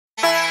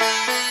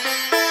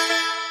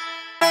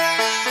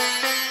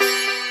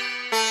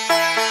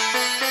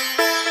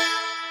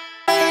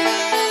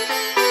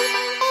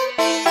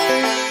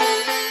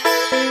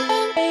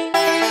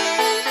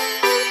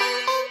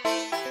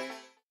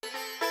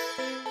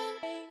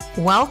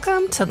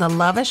Welcome to the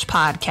Loveish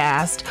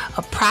Podcast,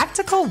 a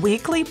practical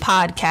weekly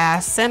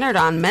podcast centered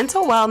on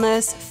mental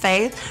wellness,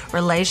 faith,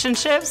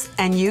 relationships,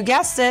 and you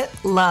guessed it,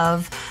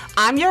 love.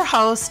 I'm your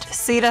host,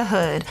 Seida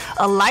Hood,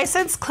 a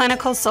licensed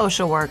clinical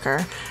social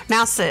worker.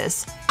 Now,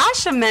 sis, I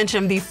should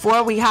mention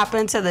before we hop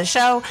into the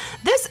show,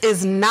 this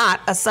is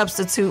not a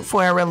substitute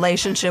for a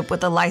relationship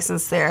with a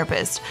licensed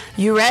therapist.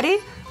 You ready?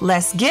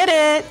 Let's get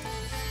it.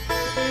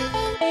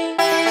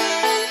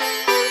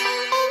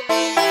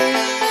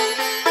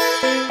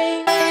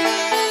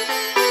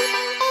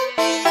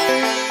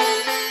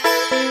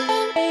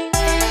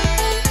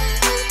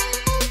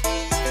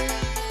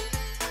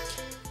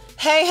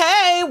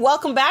 Hey,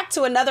 welcome back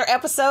to another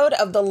episode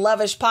of the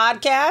Loveish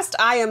Podcast.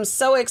 I am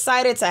so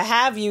excited to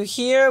have you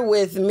here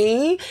with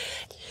me.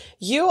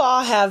 You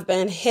all have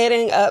been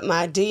hitting up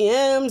my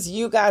DMs.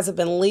 You guys have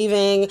been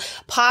leaving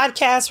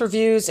podcast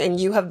reviews and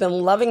you have been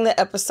loving the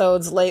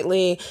episodes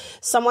lately.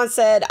 Someone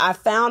said, I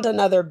found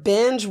another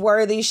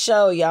binge-worthy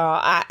show, y'all.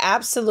 I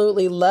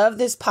absolutely love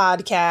this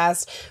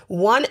podcast.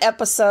 One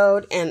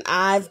episode and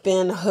I've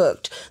been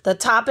hooked. The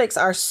topics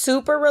are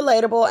super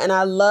relatable and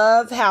I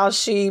love how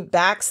she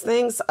backs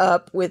things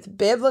up with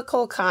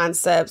biblical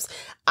concepts.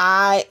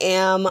 I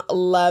am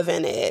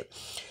loving it.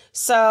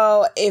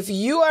 So if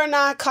you are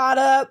not caught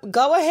up,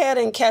 go ahead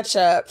and catch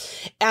up.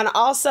 And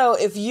also,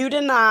 if you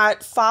did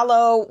not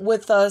follow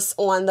with us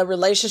on the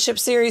relationship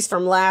series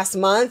from last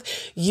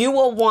month, you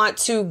will want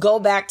to go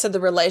back to the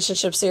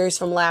relationship series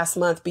from last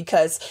month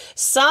because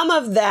some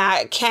of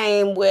that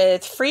came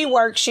with free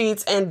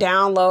worksheets and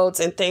downloads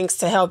and things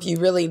to help you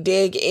really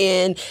dig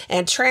in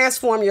and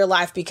transform your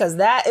life, because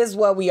that is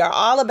what we are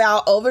all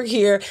about over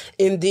here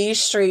in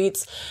these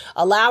streets,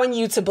 allowing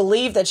you to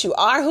believe that you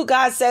are who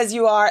God says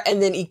you are,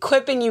 and then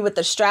equipping you with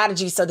the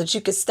strategy so that you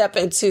can step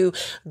into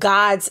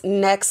God's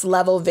next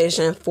level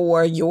vision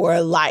for your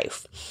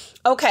life.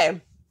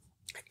 Okay.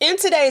 In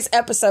today's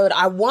episode,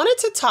 I wanted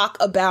to talk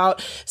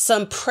about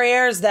some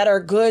prayers that are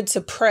good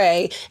to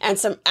pray and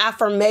some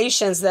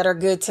affirmations that are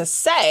good to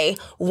say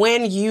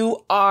when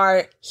you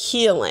are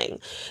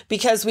healing,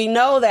 because we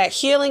know that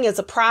healing is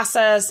a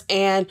process.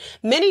 And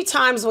many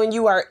times when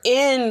you are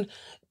in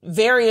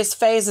various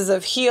phases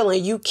of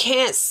healing, you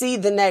can't see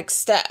the next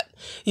step.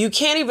 You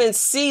can't even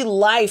see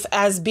life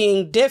as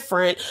being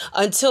different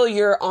until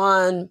you're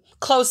on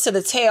close to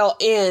the tail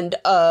end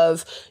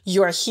of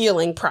your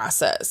healing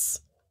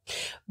process.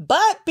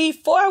 But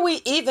before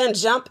we even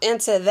jump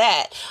into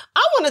that,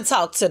 I want to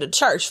talk to the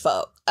church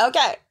folk.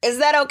 Okay. Is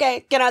that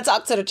okay? Can I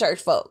talk to the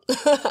church folk?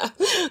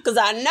 Because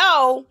I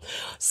know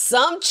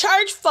some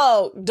church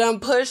folk done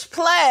push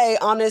play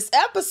on this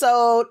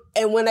episode.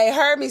 And when they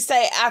heard me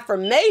say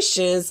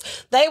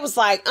affirmations, they was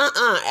like,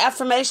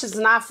 affirmations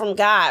not from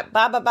God.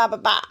 Blah, blah, blah, blah,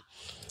 blah.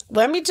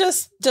 Let me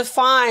just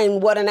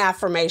define what an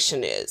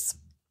affirmation is,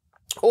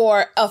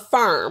 or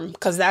affirm,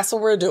 because that's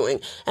what we're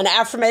doing. An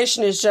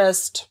affirmation is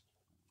just,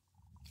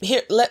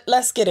 here,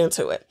 let's get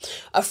into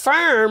it.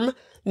 Affirm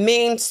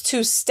means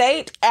to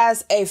state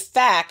as a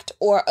fact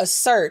or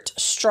assert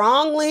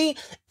strongly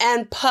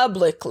and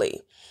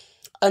publicly.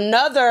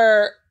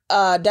 Another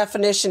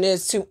definition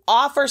is to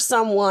offer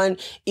someone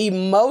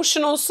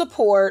emotional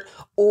support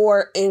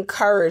or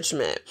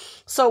encouragement.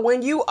 So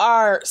when you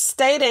are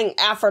stating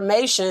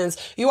affirmations,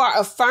 you are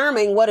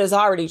affirming what is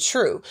already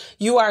true.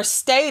 You are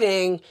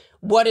stating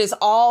what is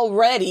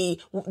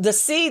already the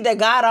seed that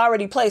God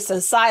already placed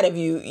inside of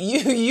you.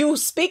 You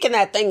speaking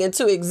that thing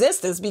into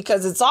existence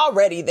because it's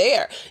already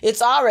there.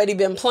 It's already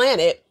been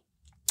planted.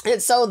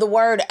 And so the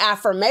word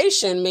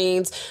affirmation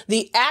means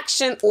the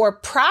action or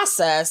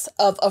process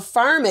of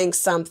affirming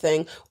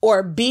something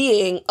or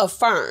being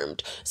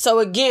affirmed. So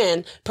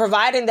again,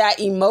 providing that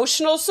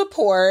emotional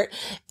support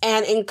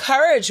and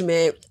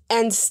encouragement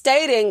and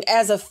stating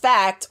as a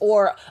fact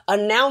or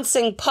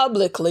announcing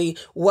publicly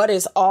what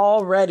is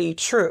already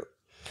true.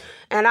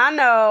 And I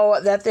know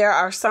that there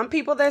are some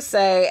people that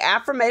say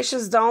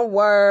affirmations don't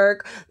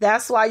work.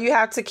 That's why you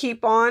have to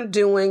keep on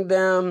doing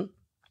them.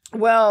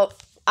 Well,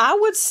 I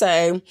would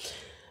say,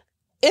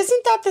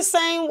 isn't that the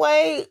same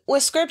way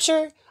with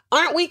scripture?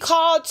 Aren't we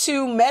called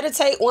to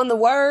meditate on the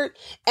word?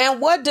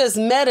 And what does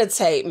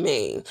meditate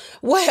mean?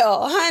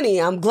 Well, honey,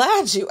 I'm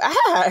glad you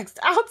asked.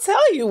 I'll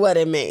tell you what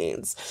it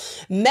means.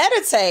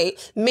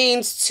 Meditate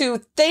means to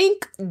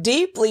think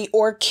deeply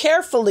or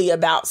carefully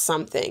about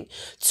something,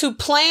 to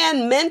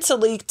plan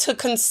mentally, to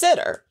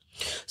consider.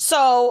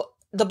 So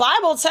the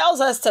Bible tells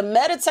us to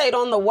meditate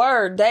on the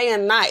word day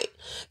and night,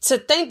 to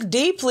think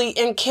deeply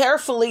and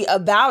carefully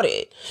about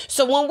it.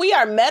 So when we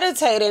are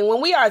meditating,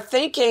 when we are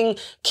thinking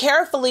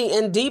carefully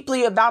and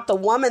deeply about the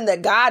woman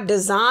that God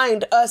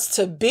designed us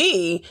to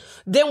be,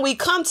 then we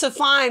come to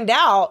find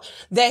out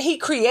that he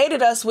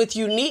created us with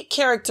unique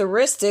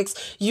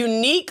characteristics,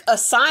 unique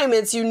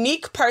assignments,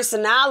 unique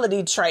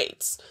personality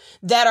traits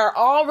that are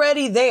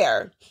already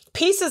there,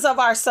 pieces of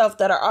ourselves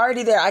that are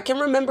already there. I can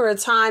remember a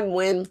time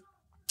when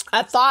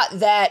I thought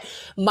that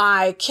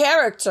my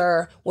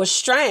character was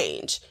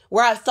strange.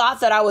 where I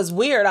thought that I was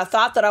weird. I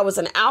thought that I was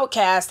an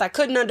outcast. I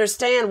couldn't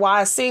understand why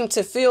I seemed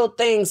to feel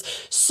things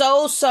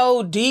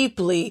so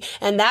deeply.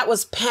 And that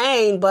was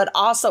pain, but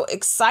also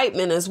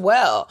excitement as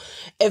well.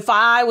 If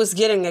I was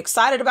getting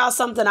excited about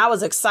something, I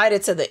was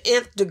excited to the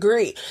nth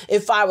degree.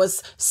 If I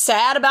was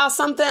sad about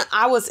something,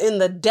 I was in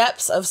the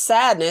depths of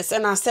sadness.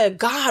 And I said,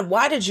 God,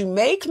 why did you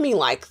make me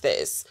like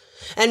this?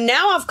 And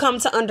now I've come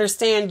to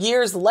understand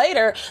years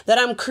later that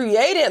I'm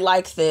created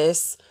like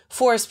this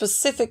for a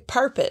specific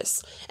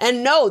purpose.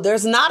 And no,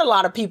 there's not a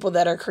lot of people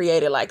that are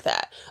created like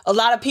that. A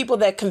lot of people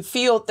that can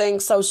feel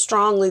things so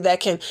strongly, that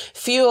can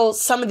feel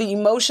some of the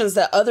emotions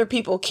that other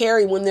people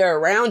carry when they're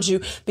around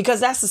you, because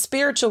that's a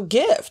spiritual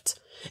gift.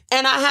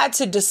 And I had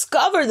to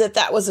discover that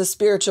that was a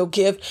spiritual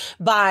gift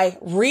by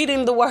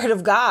reading the Word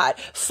of God,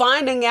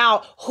 finding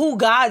out who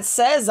God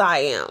says I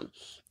am.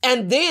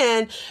 And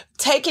then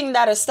taking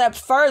that a step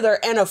further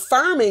and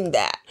affirming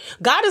that.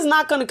 God is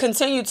not going to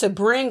continue to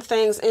bring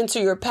things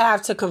into your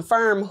path to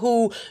confirm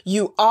who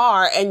you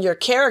are and your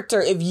character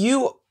if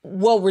you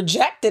will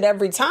reject it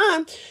every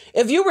time.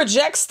 If you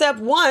reject step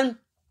 1,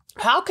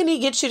 how can he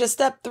get you to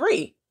step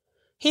 3?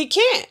 He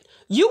can't.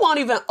 You won't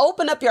even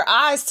open up your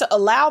eyes to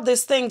allow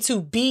this thing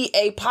to be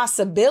a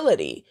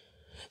possibility.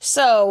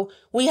 So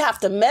we have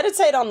to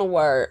meditate on the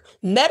word,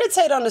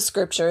 meditate on the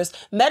scriptures,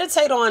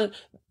 meditate on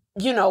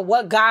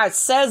what God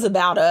says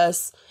about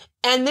us,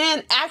 and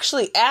then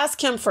actually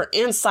ask him for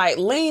insight,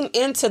 lean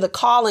into the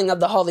calling of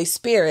the Holy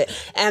Spirit.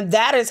 And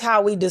that is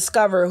how we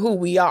discover who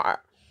we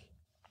are.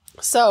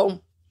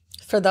 So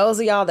for those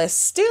of y'all that's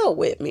still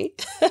with me,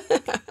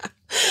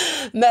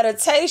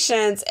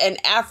 meditations and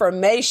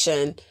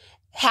affirmation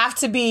have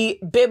to be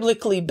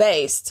biblically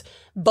based,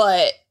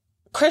 but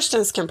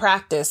Christians can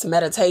practice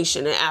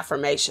meditation and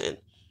affirmation.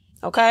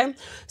 Okay.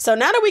 So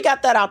now that we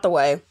got that out the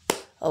way,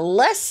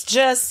 let's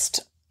just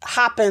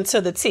hop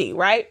into the tea,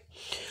 right?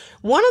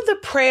 One of the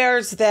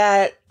prayers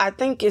that I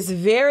think is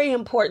very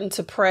important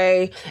to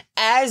pray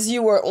as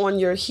you are on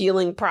your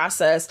healing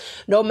process,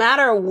 no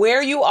matter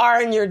where you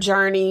are in your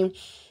journey.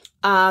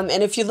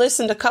 And if you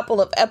listened a couple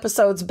of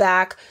episodes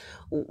back,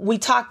 we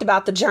talked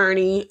about the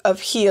journey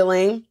of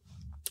healing.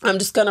 I'm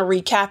just going to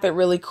recap it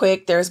really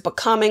quick. There's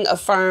becoming,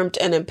 affirmed,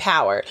 and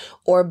empowered,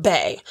 or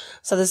BAE.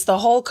 So this is the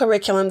whole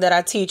curriculum that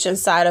I teach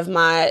inside of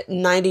my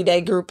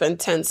 90-day group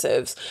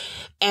intensives.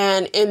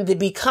 And in the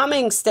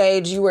becoming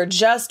stage, you are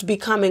just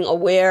becoming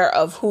aware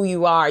of who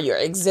you are, your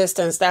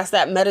existence. That's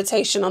that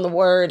meditation on the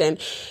word and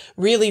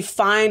really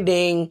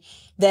finding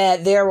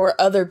that there were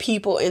other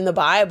people in the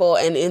Bible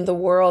and in the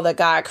world that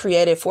God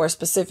created for a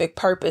specific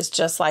purpose,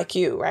 just like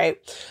you, right?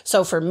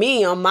 So for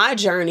me on my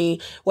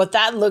journey, what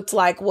that looked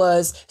like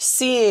was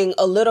seeing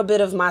a little bit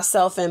of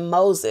myself in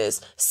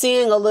Moses,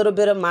 seeing a little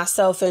bit of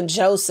myself in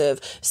Joseph,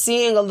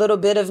 seeing a little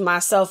bit of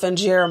myself in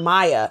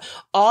Jeremiah,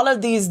 all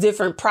of these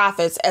different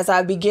prophets. As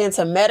I began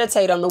to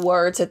meditate on the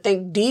word, to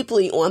think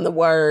deeply on the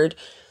word,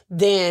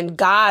 then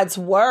God's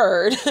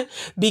word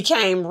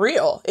became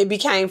real. It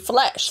became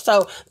flesh.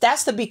 So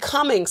that's the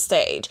becoming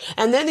stage.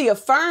 And then the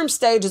affirm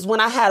stage is when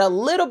I had a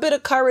little bit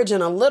of courage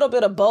and a little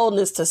bit of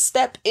boldness to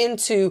step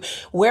into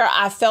where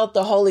I felt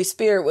the Holy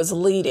Spirit was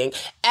leading.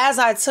 As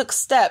I took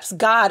steps,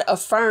 God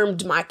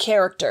affirmed my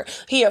character.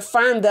 He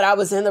affirmed that I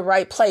was in the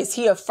right place.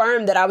 He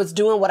affirmed that I was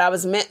doing what I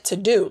was meant to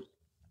do.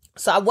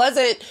 So I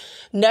wasn't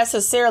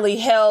necessarily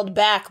held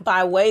back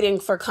by waiting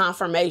for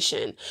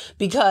confirmation,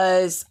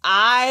 because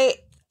I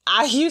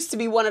used to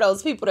be one of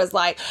those people that's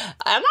like,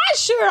 am I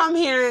sure I'm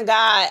hearing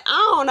God?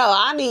 I don't know.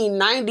 I need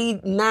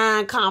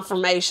 99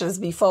 confirmations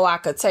before I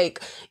could take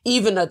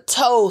even a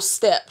toe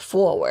step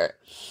forward.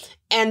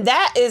 And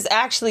that is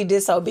actually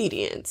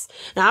disobedience.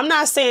 Now, I'm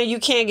not saying you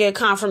can't get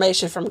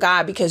confirmation from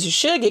God, because you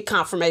should get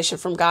confirmation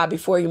from God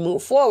before you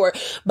move forward.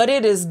 But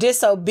it is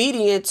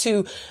disobedient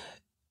to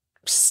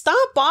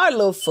stomp our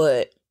little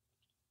foot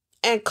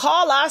and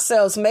call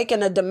ourselves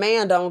making a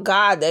demand on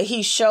God that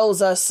he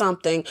shows us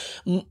something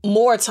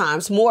more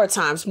times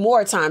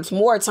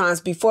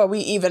before we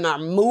even are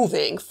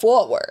moving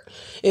forward.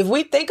 If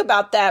we think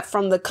about that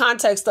from the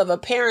context of a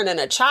parent and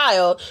a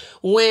child,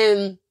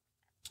 when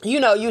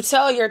you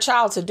tell your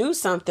child to do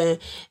something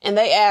and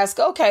they ask,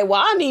 okay,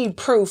 well, I need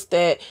proof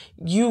that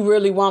you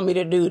really want me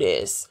to do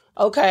this.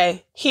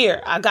 Okay,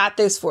 here, I got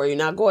this for you.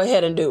 Now go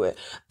ahead and do it.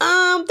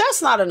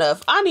 That's not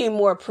enough. I need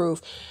more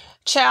proof.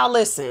 Child,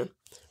 listen.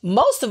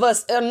 Most of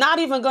us are not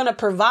even going to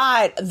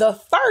provide the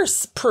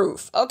first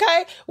proof.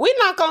 Okay, we're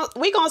going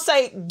to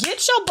say,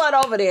 get your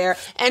butt over there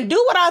and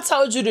do what I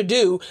told you to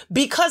do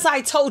because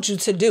I told you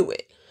to do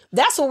it.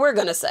 That's what we're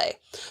going to say.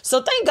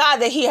 So thank God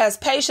that he has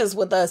patience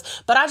with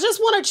us. But I just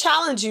want to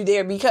challenge you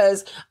there,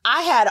 because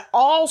I had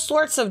all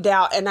sorts of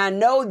doubt. And I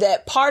know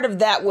that part of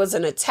that was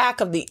an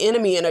attack of the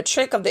enemy and a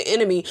trick of the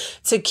enemy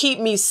to keep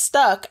me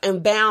stuck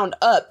and bound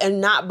up and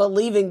not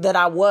believing that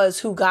I was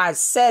who God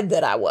said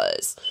that I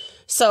was.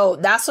 So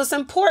that's what's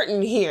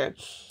important here.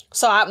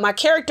 So my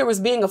character was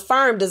being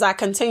affirmed as I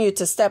continued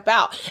to step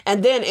out,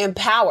 and then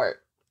empowered.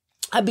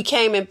 I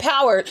became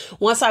empowered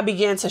once I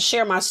began to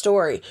share my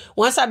story.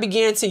 Once I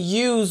began to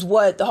use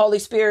what the Holy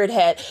Spirit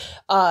had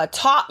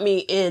taught me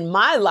in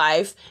my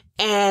life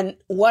and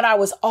what I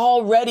was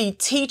already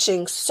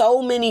teaching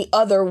so many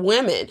other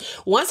women.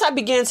 Once I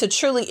began to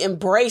truly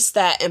embrace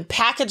that and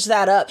package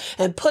that up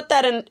and put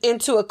that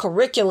into a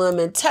curriculum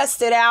and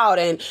test it out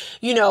and,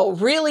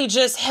 really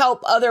just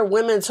help other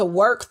women to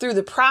work through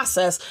the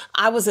process,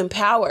 I was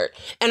empowered.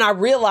 And I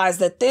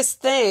realized that this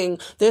thing,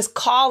 this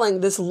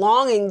calling, this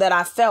longing that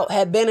I felt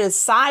had been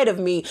inside of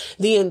me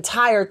the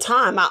entire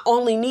time. I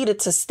only needed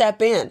to step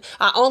in.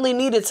 I only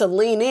needed to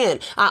lean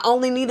in. I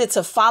only needed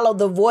to follow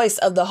the voice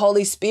of the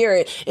Holy Spirit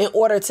in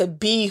order to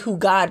be who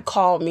God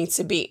called me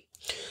to be.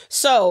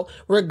 So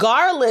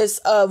regardless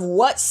of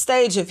what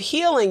stage of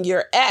healing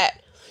you're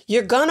at,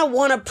 you're going to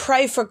want to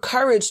pray for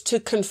courage to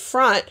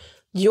confront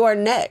your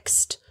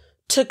next,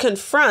 to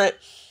confront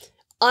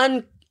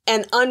and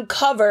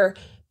uncover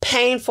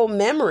painful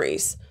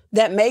memories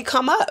that may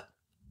come up.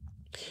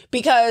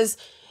 Because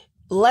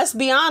let's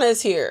be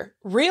honest here,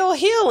 real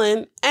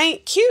healing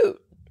ain't cute.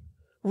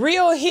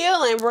 Real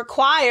healing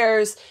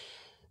requires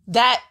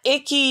that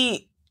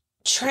icky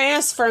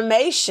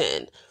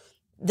transformation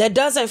that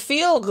doesn't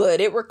feel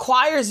good. It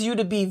requires you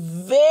to be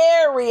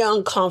very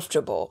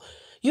uncomfortable.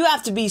 You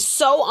have to be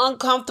so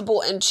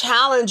uncomfortable and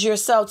challenge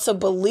yourself to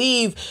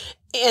believe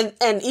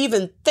and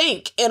even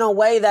think in a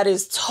way that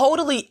is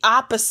totally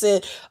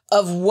opposite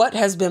of what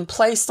has been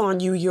placed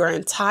on you your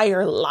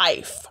entire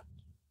life.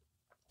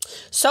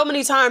 So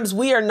many times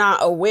we are not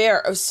aware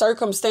of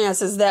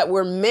circumstances that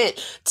were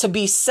meant to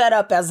be set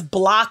up as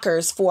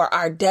blockers for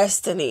our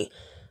destiny.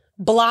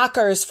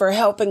 Blockers for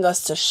helping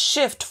us to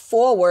shift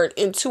forward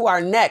into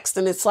our next.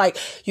 And it's like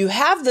you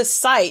have the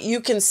sight,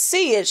 you can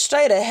see it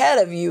straight ahead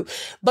of you,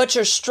 but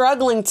you're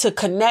struggling to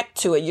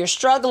connect to it. You're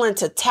struggling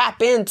to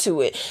tap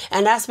into it.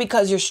 And that's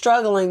because you're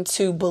struggling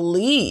to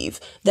believe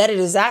that it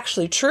is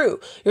actually true.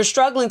 You're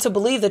struggling to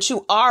believe that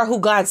you are who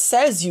God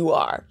says you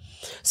are.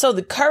 So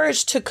the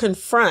courage to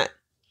confront,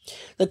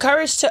 the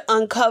courage to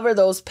uncover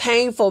those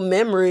painful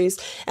memories,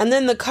 and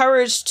then the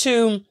courage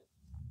to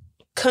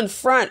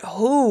confront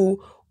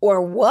who or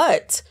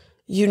what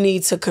you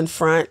need to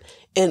confront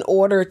in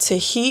order to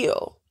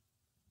heal.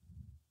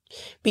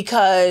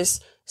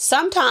 Because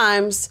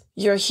sometimes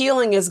your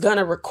healing is going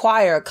to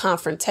require a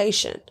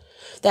confrontation.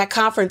 That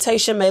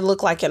confrontation may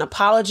look like an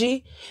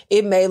apology.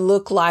 It may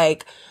look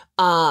like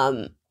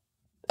a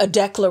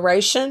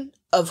declaration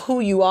of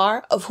who you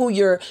are, of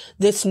who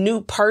this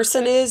new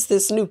person is,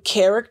 this new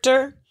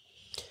character.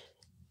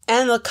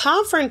 And the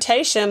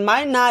confrontation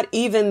might not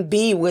even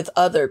be with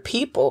other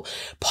people.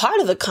 Part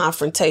of the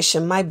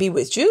confrontation might be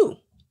with you.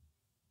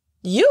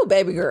 You,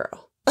 baby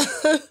girl.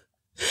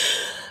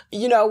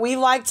 We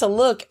like to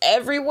look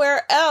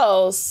everywhere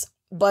else,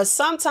 but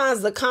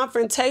sometimes the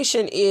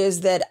confrontation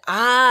is that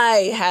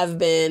I have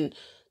been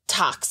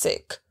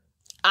toxic.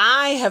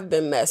 I have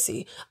been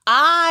messy.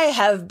 I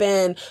have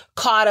been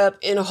caught up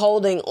in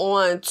holding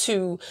on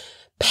to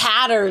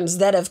patterns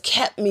that have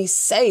kept me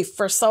safe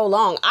for so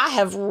long. I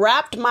have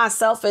wrapped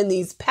myself in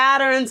these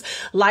patterns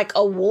like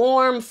a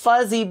warm,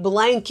 fuzzy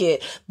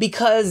blanket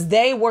because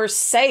they were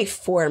safe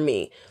for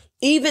me.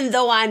 Even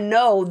though I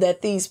know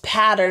that these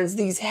patterns,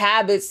 these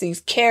habits,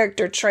 these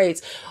character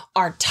traits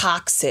are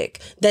toxic,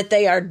 that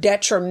they are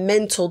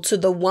detrimental to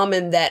the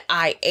woman that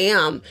I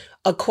am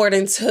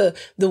according to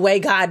the way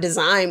God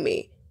designed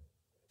me.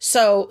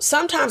 So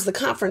sometimes the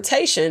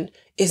confrontation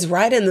is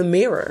right in the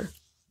mirror.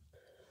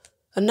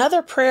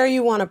 Another prayer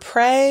you want to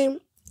pray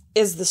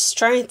is the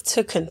strength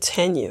to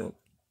continue.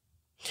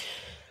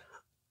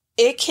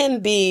 It can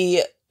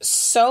be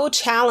so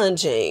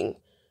challenging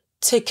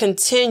to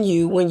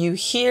continue when you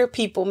hear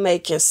people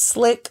making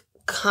slick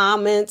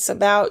comments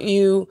about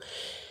you.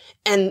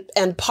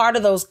 And part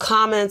of those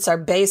comments are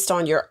based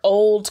on your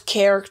old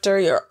character,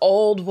 your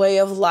old way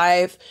of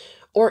life,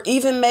 or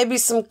even maybe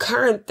some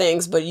current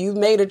things, but you've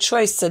made a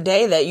choice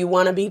today that you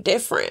want to be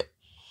different.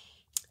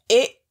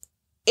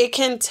 It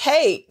can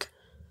take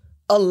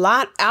a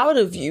lot out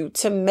of you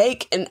to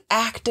make an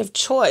active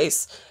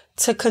choice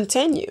to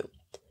continue.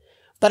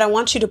 But I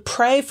want you to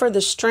pray for the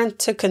strength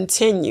to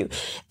continue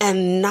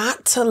and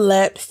not to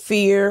let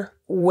fear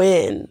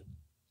win.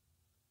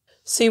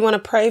 So you want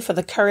to pray for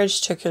the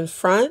courage to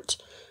confront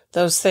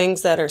those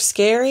things that are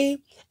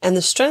scary and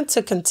the strength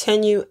to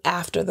continue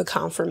after the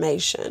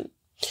confirmation.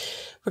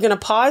 We're going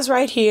to pause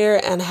right here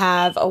and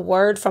have a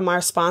word from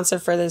our sponsor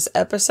for this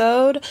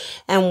episode.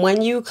 And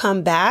when you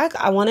come back,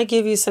 I want to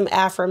give you some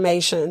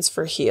affirmations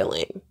for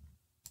healing.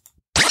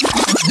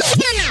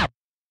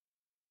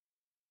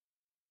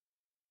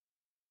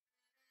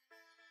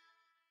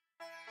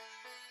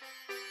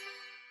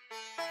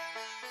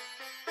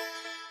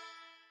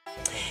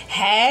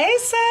 Hey,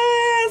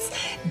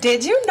 sis!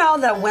 Did you know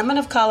that women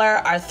of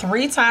color are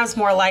 3 times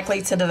more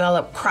likely to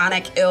develop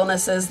chronic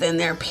illnesses than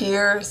their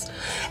peers?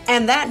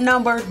 And that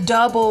number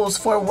doubles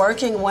for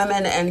working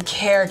women and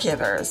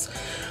caregivers.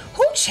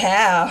 Whoo,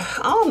 child,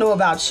 I don't know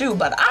about you,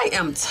 but I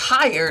am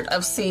tired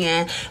of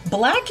seeing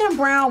Black and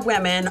brown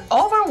women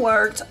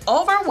overworked,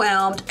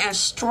 overwhelmed, and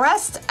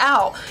stressed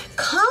out,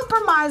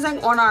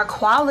 compromising on our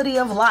quality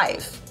of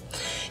life.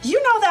 You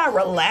know that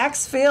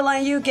relaxed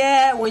feeling you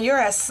get when you're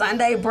at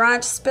Sunday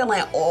brunch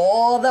spilling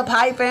all the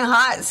piping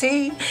hot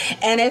tea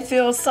and it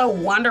feels so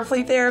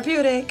wonderfully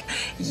therapeutic?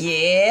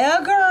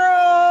 Yeah,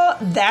 girl,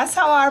 that's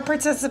how our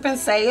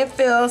participants say it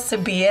feels to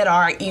be at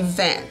our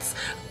events.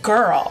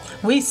 Girl,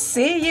 we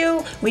see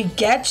you, we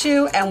get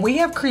you, and we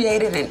have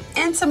created an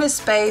intimate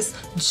space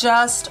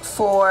just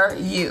for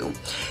you.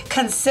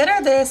 Consider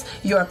this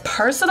your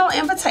personal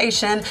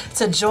invitation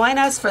to join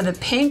us for the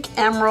Pink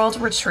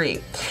Emerald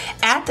Retreat.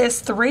 At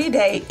this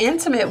 3-day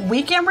intimate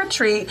weekend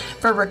retreat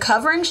for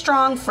recovering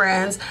strong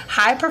friends,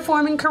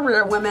 high-performing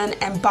career women,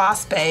 and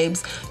boss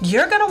babes,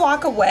 you're going to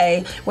walk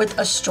away with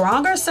a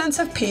stronger sense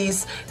of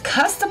peace,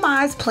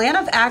 customized plan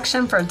of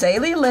action for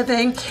daily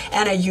living,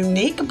 and a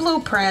unique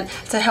blueprint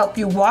to help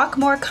you walk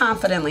more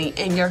confidently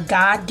in your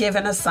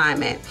God-given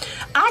assignment.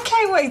 I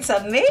can't wait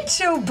to meet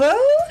you, boo!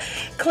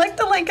 Click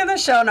the link in the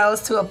show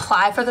notes to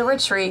apply for the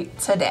retreat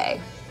today.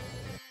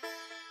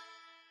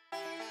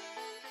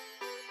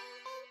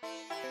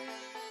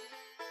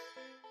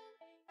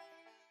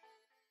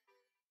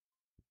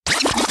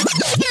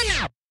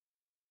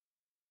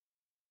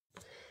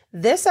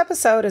 This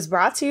episode is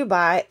brought to you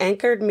by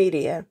Anchored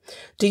Media.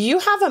 Do you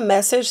have a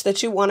message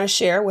that you want to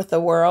share with the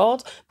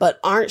world, but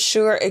aren't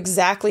sure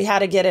exactly how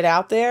to get it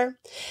out there?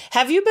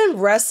 Have you been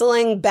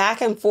wrestling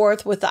back and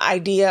forth with the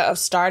idea of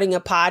starting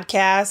a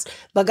podcast,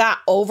 but got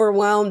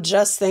overwhelmed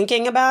just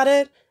thinking about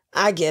it?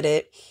 I get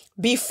it.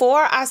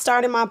 Before I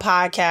started my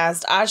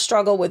podcast, I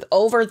struggled with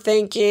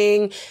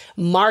overthinking,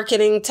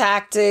 marketing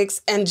tactics,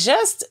 and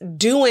just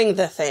doing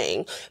the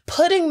thing,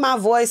 putting my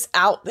voice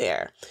out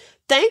there.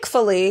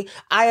 Thankfully,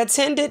 I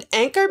attended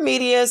Anchor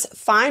Media's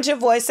Find Your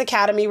Voice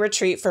Academy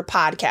retreat for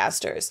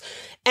podcasters.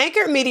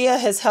 Anchor Media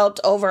has helped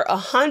over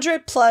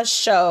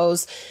 100+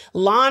 shows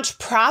launch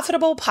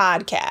profitable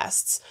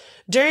podcasts.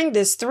 During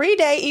this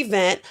 3-day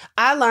event,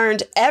 I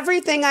learned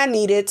everything I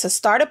needed to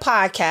start a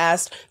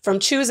podcast, from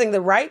choosing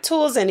the right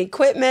tools and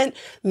equipment,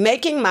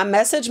 making my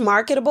message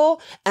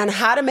marketable, and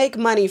how to make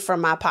money from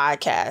my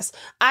podcast.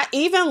 I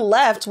even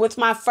left with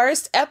my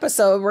first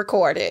episode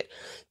recorded.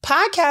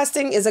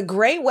 Podcasting is a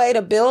great way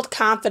to build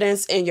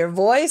confidence in your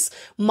voice,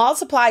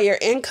 multiply your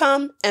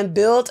income, and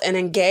build an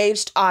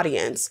engaged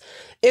audience.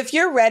 If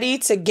you're ready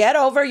to get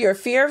over your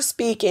fear of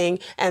speaking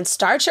and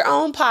start your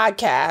own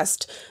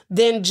podcast,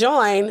 then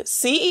join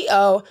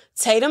CEO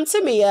Tatum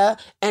Tamia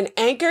and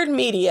Anchored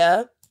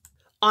Media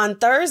on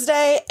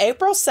Thursday,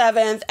 April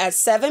 7th at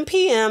 7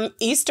 p.m.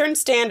 Eastern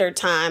Standard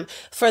Time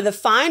for the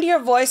Find Your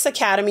Voice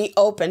Academy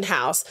Open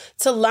House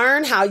to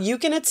learn how you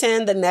can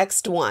attend the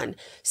next one.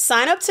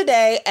 Sign up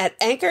today at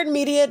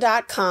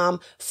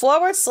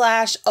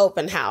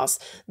anchoredmedia.com/open house.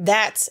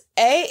 That's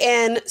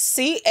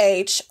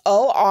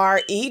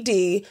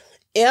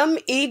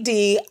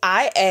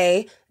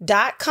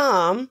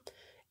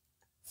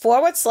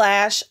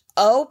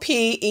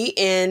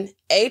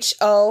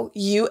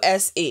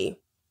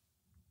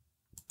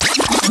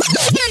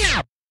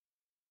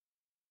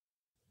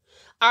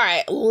All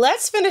right,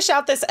 let's finish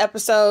out this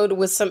episode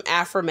with some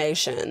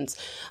affirmations.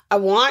 I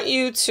want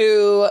you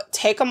to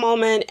take a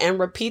moment and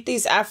repeat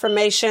these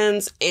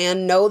affirmations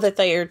and know that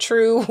they are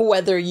true,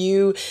 whether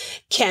you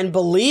can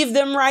believe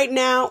them right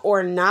now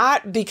or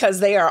not,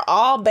 because they are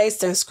all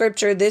based in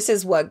scripture. This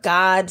is what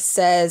God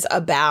says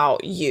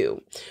about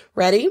you.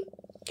 Ready?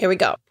 Here we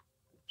go.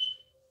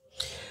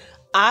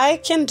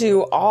 I can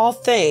do all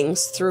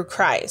things through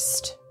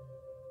Christ.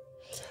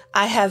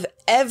 I have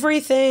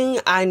everything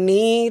I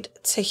need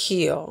to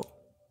heal.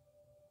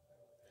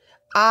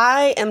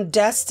 I am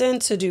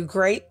destined to do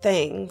great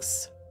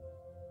things.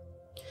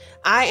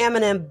 I am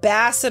an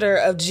ambassador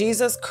of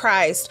Jesus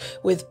Christ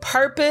with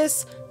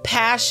purpose,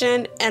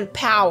 passion, and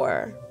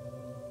power.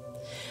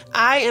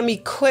 I am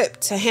equipped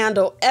to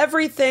handle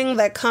everything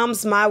that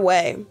comes my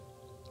way.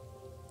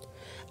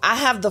 I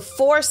have the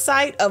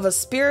foresight of a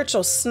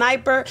spiritual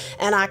sniper,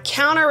 and I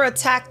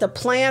counterattack the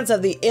plans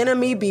of the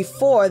enemy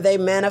before they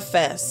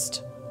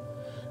manifest.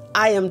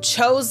 I am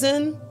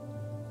chosen.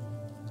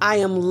 I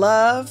am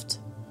loved.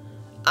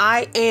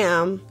 I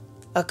am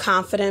a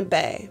confident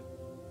bae.